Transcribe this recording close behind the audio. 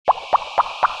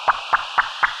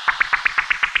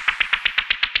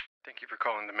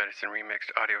calling the Medicine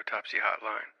Remixed Audiotopsy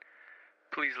hotline.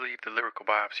 Please leave the lyrical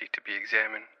biopsy to be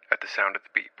examined at the sound of the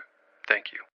beep.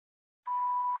 Thank you.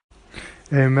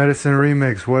 Hey, Medicine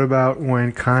Remix, what about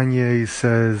when Kanye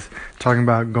says, talking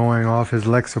about going off his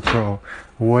Lexapro?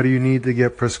 What do you need to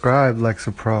get prescribed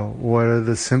Lexapro? What are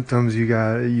the symptoms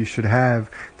you should have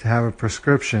to have a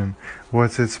prescription?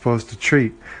 What's it supposed to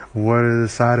treat? What are the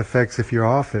side effects if you're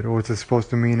off it? Or what's it supposed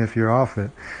to mean if you're off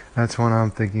it? That's what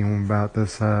I'm thinking about,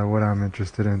 this, what I'm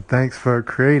interested in. Thanks for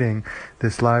creating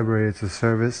this library. It's a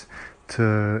service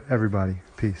to everybody.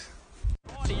 Peace.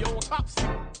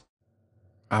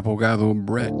 Abogado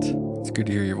Brett, it's good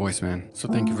to hear your voice, man. So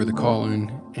thank you for the call in,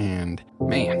 and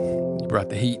man, you brought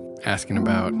the heat asking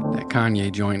about that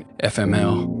Kanye joint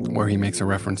FML, where he makes a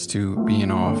reference to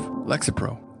being off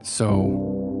Lexapro.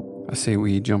 So I say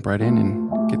we jump right in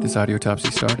and get this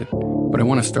audiotopsy started. But I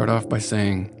want to start off by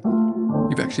saying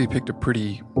you've actually picked a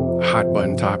pretty hot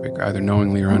button topic, either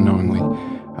knowingly or unknowingly.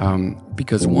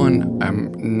 Because one,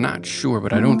 I'm not sure,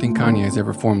 but I don't think Kanye has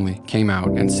ever formally came out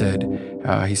and said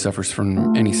he suffers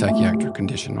from any psychiatric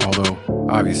condition, although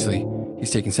obviously he's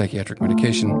taking psychiatric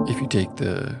medication if you take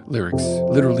the lyrics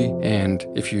literally, and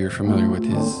if you're familiar with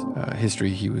his history,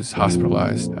 he was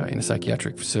hospitalized in a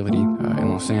psychiatric facility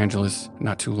in Los Angeles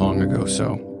not too long ago,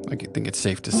 so I think it's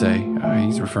safe to say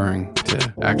he's referring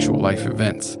to actual life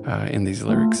events in these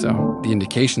lyrics. So the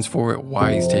indications for it,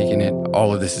 why he's taking it,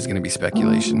 all of this is going to be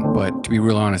speculation. But to be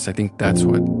real honest, I think that's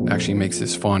what actually makes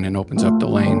this fun and opens up the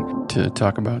lane to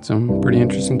talk about some pretty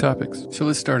interesting topics. So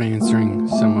let's start answering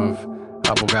some of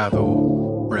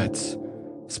Abogado Brett's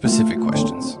specific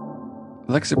questions.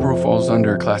 Lexapro falls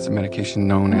under a class of medication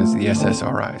known as the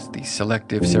SSRIs, the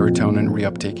selective serotonin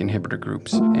reuptake inhibitor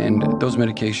groups. And those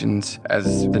medications,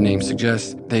 as the name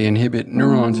suggests, they inhibit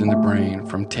neurons in the brain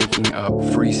from taking up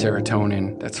free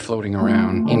serotonin that's floating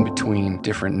around in between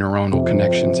different neuronal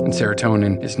connections. And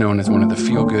serotonin is known as one of the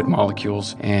feel-good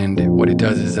molecules. And what it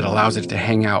does is it allows it to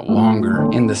hang out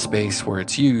longer in the space where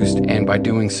it's used. And by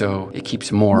doing so, it keeps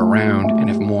more around. And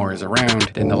if more is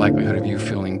around, then the likelihood of you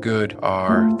feeling good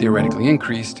are theoretically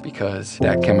increased because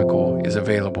that chemical is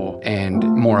available and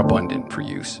more abundant for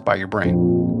use by your brain.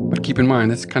 But keep in mind,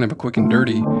 that's kind of a quick and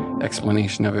dirty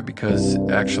explanation of it, because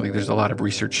actually there's a lot of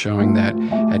research showing that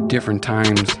at different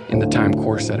times in the time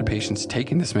course that a patient's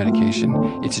taking this medication,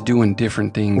 it's doing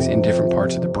different things in different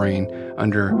parts of the brain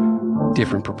under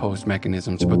different proposed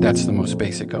mechanisms, but that's the most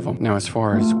basic of them. Now, as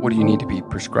far as what do you need to be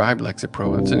prescribed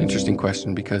Lexapro, it's an interesting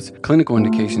question, because clinical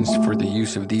indications for the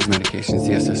use of these medications,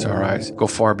 the SSRIs, go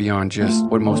far beyond just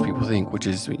what most people think, which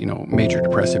is, major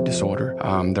depressive disorder.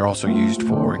 They're also used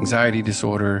for anxiety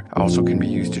disorder, also can be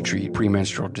used to treat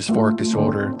premenstrual dysphoric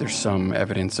disorder. There's some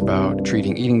evidence about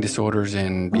treating eating disorders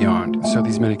and beyond. So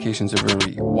these medications are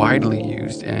very widely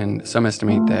used, and some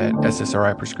estimate that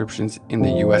SSRI prescriptions in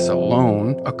the US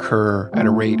alone occur at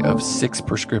a rate of 6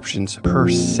 prescriptions per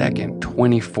second,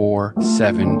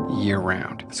 24/7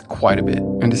 year-round. It's quite a bit.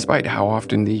 And despite how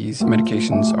often these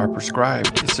medications are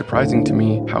prescribed, it's surprising to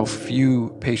me how few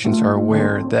patients are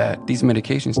aware that these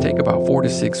medications take about 4 to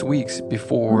 6 weeks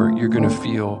before you're going to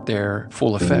feel their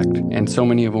full effect. And so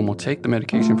many of them will take the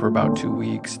medication for about 2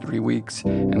 weeks, 3 weeks,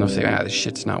 and they'll say, this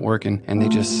shit's not working, and they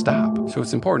just stop. So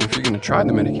it's important, if you're going to try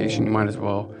the medication, you might as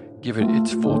well give it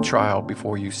its full trial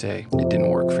before you say it didn't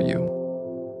work for you.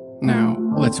 Now,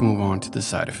 let's move on to the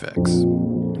side effects.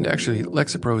 And actually,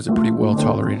 Lexapro is a pretty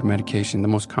well-tolerated medication, the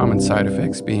most common side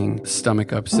effects being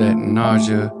stomach upset and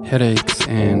nausea, headaches,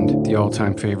 and the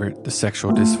all-time favorite, the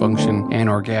sexual dysfunction and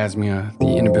orgasmia,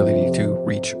 the inability to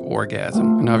reach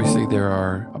orgasm. And obviously, there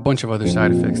are a bunch of other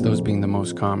side effects, those being the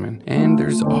most common. And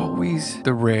there's always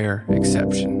the rare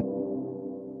exception.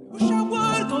 Wish I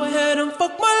would go ahead and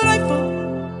fuck my life up.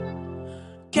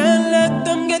 Can't let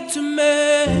them get to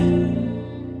me.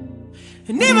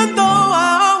 And even though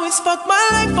I always fuck my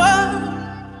life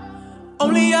up,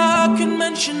 only I can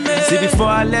mention it. See, before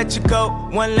I let you go,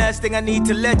 one last thing I need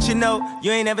to let you know.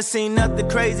 You ain't ever seen nothing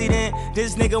crazy then.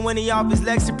 This nigga when he off his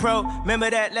Lexapro. Remember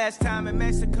that last time in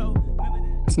Mexico?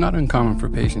 It's not uncommon for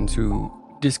patients who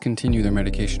discontinue their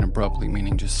medication abruptly,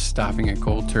 meaning just stopping it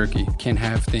cold turkey, can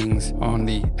have things on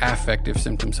the affective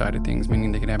symptom side of things,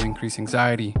 meaning they can have increased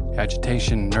anxiety,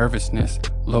 agitation, nervousness,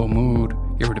 low mood,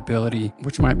 irritability,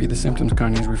 which might be the symptoms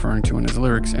Kanye's referring to in his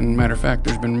lyrics. And matter of fact,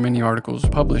 there's been many articles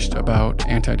published about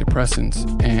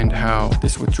antidepressants and how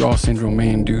this withdrawal syndrome may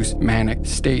induce manic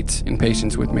states in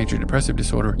patients with major depressive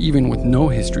disorder, even with no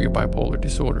history of bipolar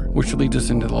disorder. Which leads us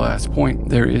into the last point.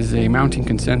 There is a mounting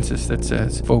consensus that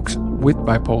says folks with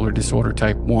bipolar disorder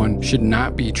type 1 should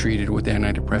not be treated with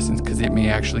antidepressants because it may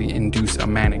actually induce a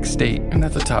manic state. And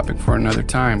that's a topic for another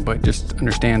time, but just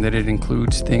understand that it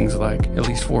includes things like at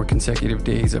least 4 consecutive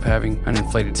days of having an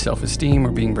inflated self-esteem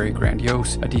or being very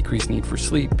grandiose, a decreased need for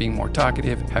sleep, being more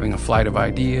talkative, having a flight of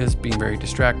ideas, being very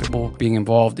distractible, being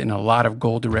involved in a lot of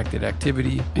goal-directed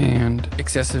activity, and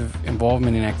excessive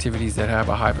involvement in activities that have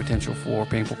a high potential for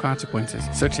painful consequences,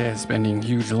 such as spending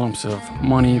huge lumps of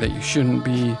money that you shouldn't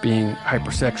be, being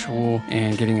hypersexual,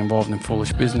 and getting involved in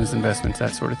foolish business investments,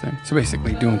 that sort of thing. So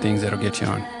basically doing things that'll get you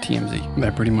on TMZ.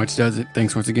 That pretty much does it.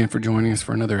 Thanks once again for joining us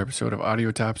for another episode of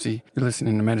Audiotopsy. You're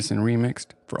listening to Medicine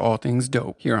Remixed for all things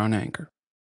dope here on Anchor.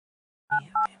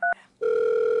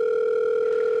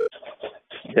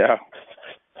 Yeah.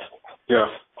 Yeah.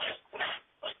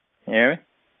 Can you hear me?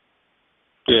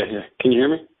 Yeah. Can you hear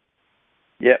me?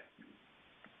 Yep.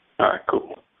 All right,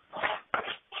 cool.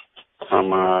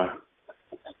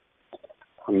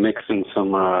 I'm mixing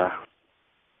some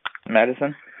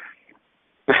medicine?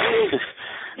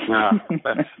 Nah,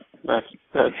 that's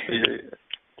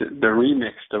the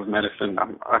remixed of medicine.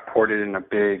 I poured it in a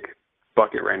big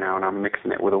bucket right now, and I'm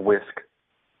mixing it with a whisk.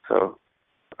 So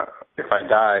if I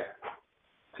die,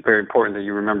 it's very important that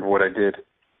you remember what I did.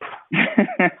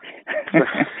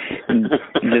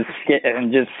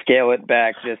 just scale it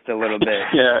back just a little bit.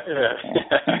 Yeah.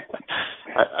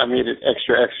 I made it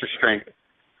extra strength.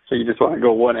 So you just want to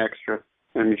go one extra,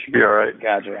 and you should be all right.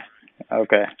 Gotcha.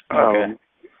 Okay.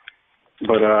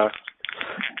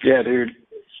 Yeah, dude.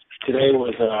 Today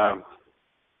was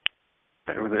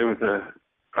it was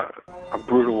a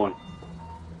brutal one.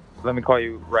 Let me call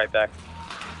you right back.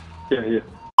 Yeah.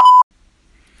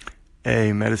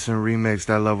 Hey, Medicine Remixed,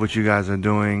 I love what you guys are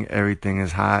doing. Everything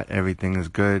is hot. Everything is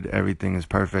good. Everything is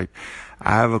perfect.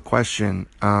 I have a question.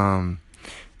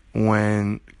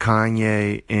 When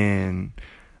Kanye in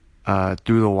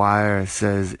Through the Wire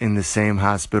says in the same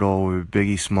hospital where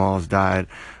Biggie Smalls died,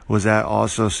 was that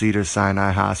also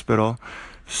Cedars-Sinai Hospital?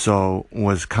 So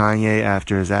was Kanye,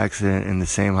 after his accident, in the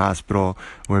same hospital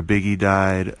where Biggie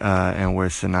died and where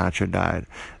Sinatra died?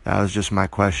 That was just my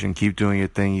question. Keep doing your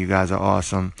thing. You guys are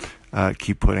awesome.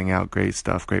 Keep putting out great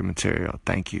stuff, great material.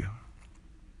 Thank you.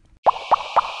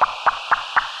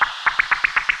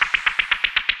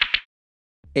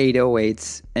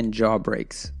 .808s and jaw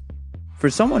breaks. For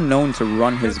someone known to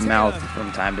run his mouth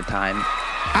from time to time,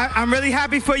 I'm really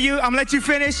happy for you. I'm gonna let you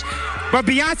finish. But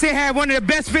Beyonce had one of the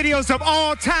best videos of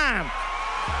all time.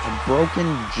 a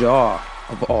broken jaw,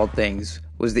 of all things,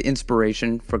 was the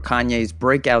inspiration for Kanye's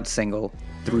breakout single,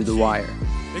 Through the Wire.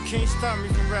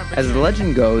 As the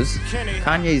legend goes,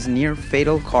 Kanye's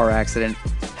near-fatal car accident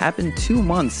happened 2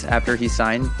 months after he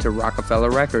signed to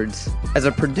Rockefeller Records. As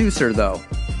a producer, though,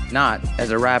 not as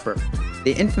a rapper.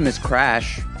 The infamous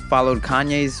crash followed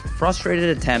Kanye's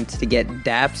frustrated attempt to get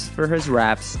daps for his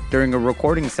raps during a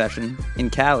recording session in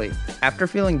Cali. After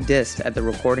feeling dissed at the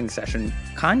recording session,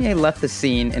 Kanye left the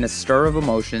scene in a stir of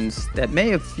emotions that may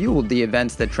have fueled the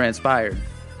events that transpired.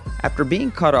 After being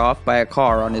cut off by a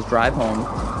car on his drive home,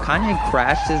 Kanye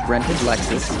crashed his rented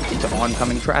Lexus into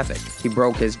oncoming traffic. He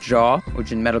broke his jaw,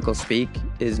 which in medical speak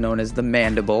is known as the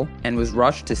mandible, and was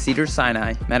rushed to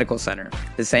Cedars-Sinai Medical Center.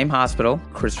 The same hospital,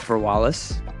 Christopher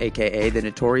Wallace, aka the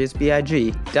Notorious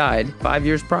B.I.G., died 5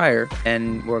 years prior,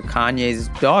 and where Kanye's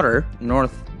daughter,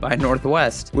 North by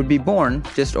Northwest, would be born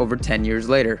just over 10 years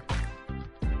later.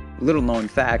 Little known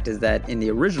fact is that in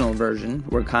the original version,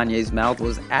 where Kanye's mouth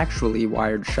was actually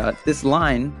wired shut, this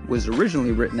line was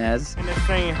originally written as, In the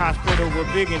same hospital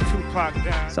where Big and Tupac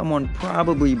died. Someone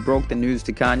probably broke the news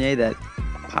to Kanye that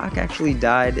Pac actually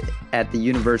died at the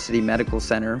University Medical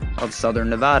Center of Southern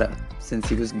Nevada, since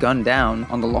he was gunned down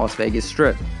on the Las Vegas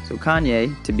Strip. So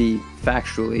Kanye, to be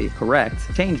factually correct,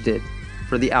 changed it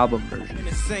for the album version. In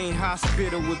the same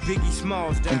hospital where Biggie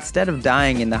Smalls died. Instead of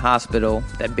dying in the hospital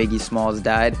that Biggie Smalls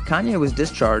died, Kanye was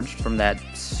discharged from that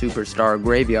superstar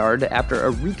graveyard after a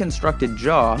reconstructed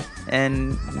jaw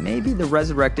and maybe the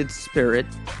resurrected spirit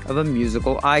of a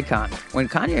musical icon. When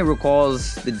Kanye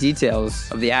recalls the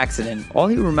details of the accident, all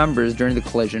he remembers during the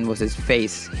collision was his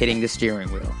face hitting the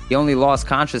steering wheel. He only lost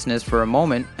consciousness for a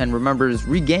moment and remembers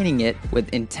regaining it with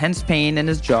intense pain in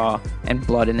his jaw and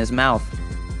blood in his mouth.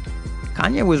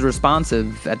 Kanye was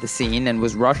responsive at the scene and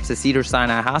was rushed to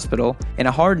Cedars-Sinai Hospital in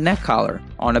a hard neck collar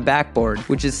on a backboard,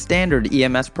 which is standard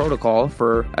EMS protocol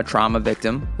for a trauma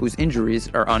victim whose injuries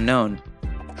are unknown.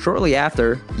 Shortly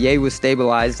after, Ye was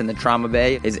stabilized in the trauma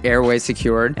bay, his airway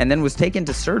secured, and then was taken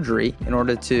to surgery in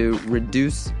order to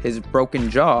reduce his broken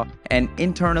jaw and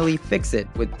internally fix it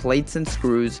with plates and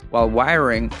screws while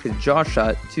wiring his jaw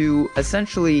shut to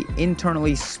essentially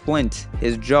internally splint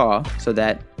his jaw so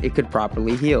that it could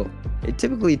properly heal. It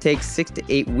typically takes 6 to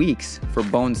 8 weeks for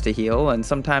bones to heal, and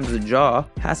sometimes the jaw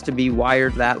has to be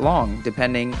wired that long,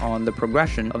 depending on the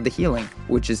progression of the healing,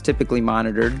 which is typically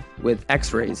monitored with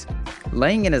x-rays.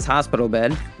 Laying in his hospital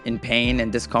bed, in pain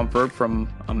and discomfort from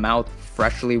a mouth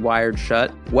freshly wired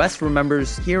shut, West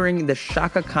remembers hearing the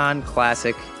Chaka Khan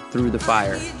classic Through the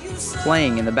Fire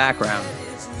playing in the background.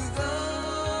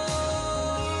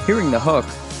 Hearing the hook,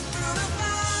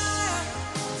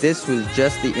 this was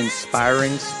just the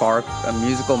inspiring spark a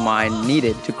musical mind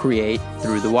needed to create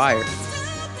Through the Wire.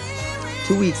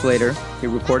 2 weeks later, he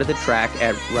recorded the track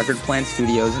at Record Plant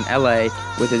Studios in LA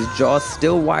with his jaw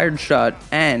still wired shut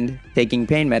and taking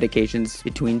pain medications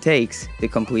between takes to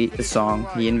complete the song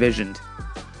he envisioned.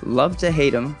 Love to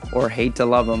hate him or hate to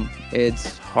love him,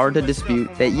 it's hard to dispute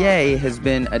that Ye has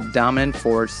been a dominant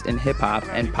force in hip-hop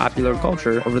and popular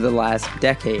culture over the last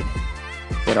decade.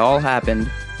 It all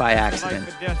happened by accident,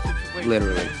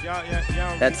 literally.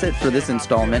 That's it for this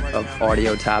installment of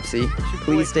Audiotopsy.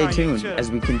 Please stay tuned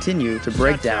as we continue to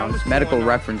break down medical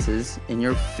references in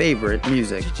your favorite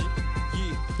music.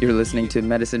 You're listening to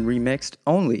Medicine Remixed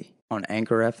only on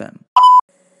Anchor FM.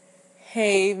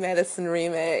 Hey, Medicine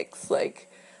Remix.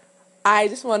 I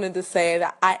just wanted to say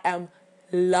that I am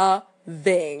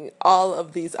loving all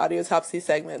of these Audiotopsy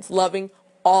segments, loving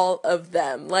all of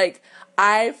them.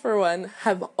 I, for one,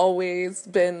 have always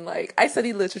been, I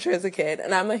studied literature as a kid,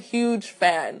 and I'm a huge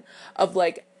fan of,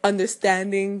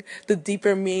 understanding the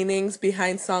deeper meanings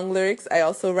behind song lyrics. I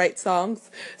also write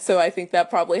songs, so I think that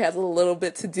probably has a little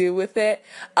bit to do with it.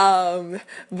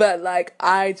 But,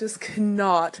 I just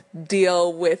cannot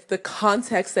deal with the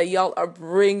context that y'all are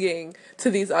bringing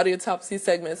to these Audiotopsy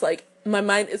segments. My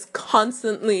mind is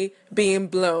constantly being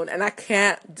blown, and I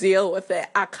can't deal with it.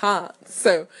 I can't.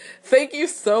 So, thank you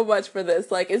so much for this.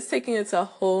 It's taking it to a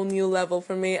whole new level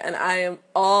for me, and I am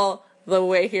all the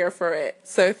way here for it.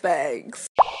 So, thanks.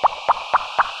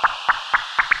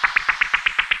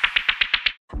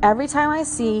 Every time I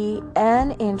see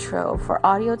an intro for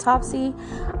Audiotopsy,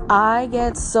 I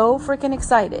get so freaking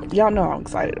excited. Y'all know I'm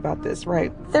excited about this,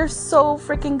 right? They're so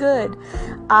freaking good.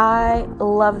 I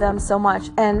love them so much.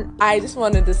 And I just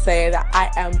wanted to say that I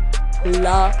am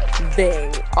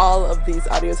loving all of these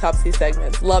Audiotopsy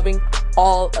segments. Loving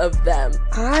all of them.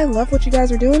 I love what you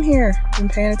guys are doing here. Been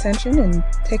paying attention and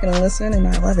taking a listen, and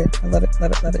I love it. I love it,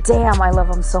 love it, love it. Damn, I love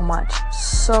them so much.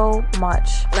 So much.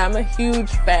 And I'm a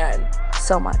huge fan.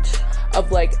 So much.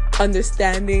 Of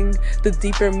understanding the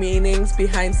deeper meanings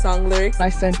behind song lyrics. I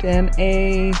sent in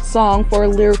a song for a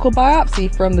lyrical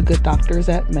biopsy from the good doctors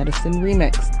at Medicine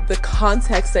Remix. The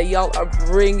context that y'all are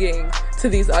bringing to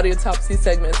these Audiotopsy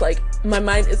segments, my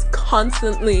mind is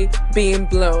constantly being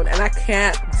blown, and I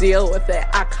can't deal with it.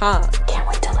 I can't. Can't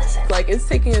wait to listen. It's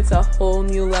taking it to a whole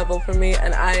new level for me,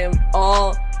 and I am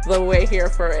all the way here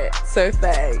for it. So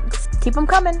thanks. Keep them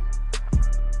coming.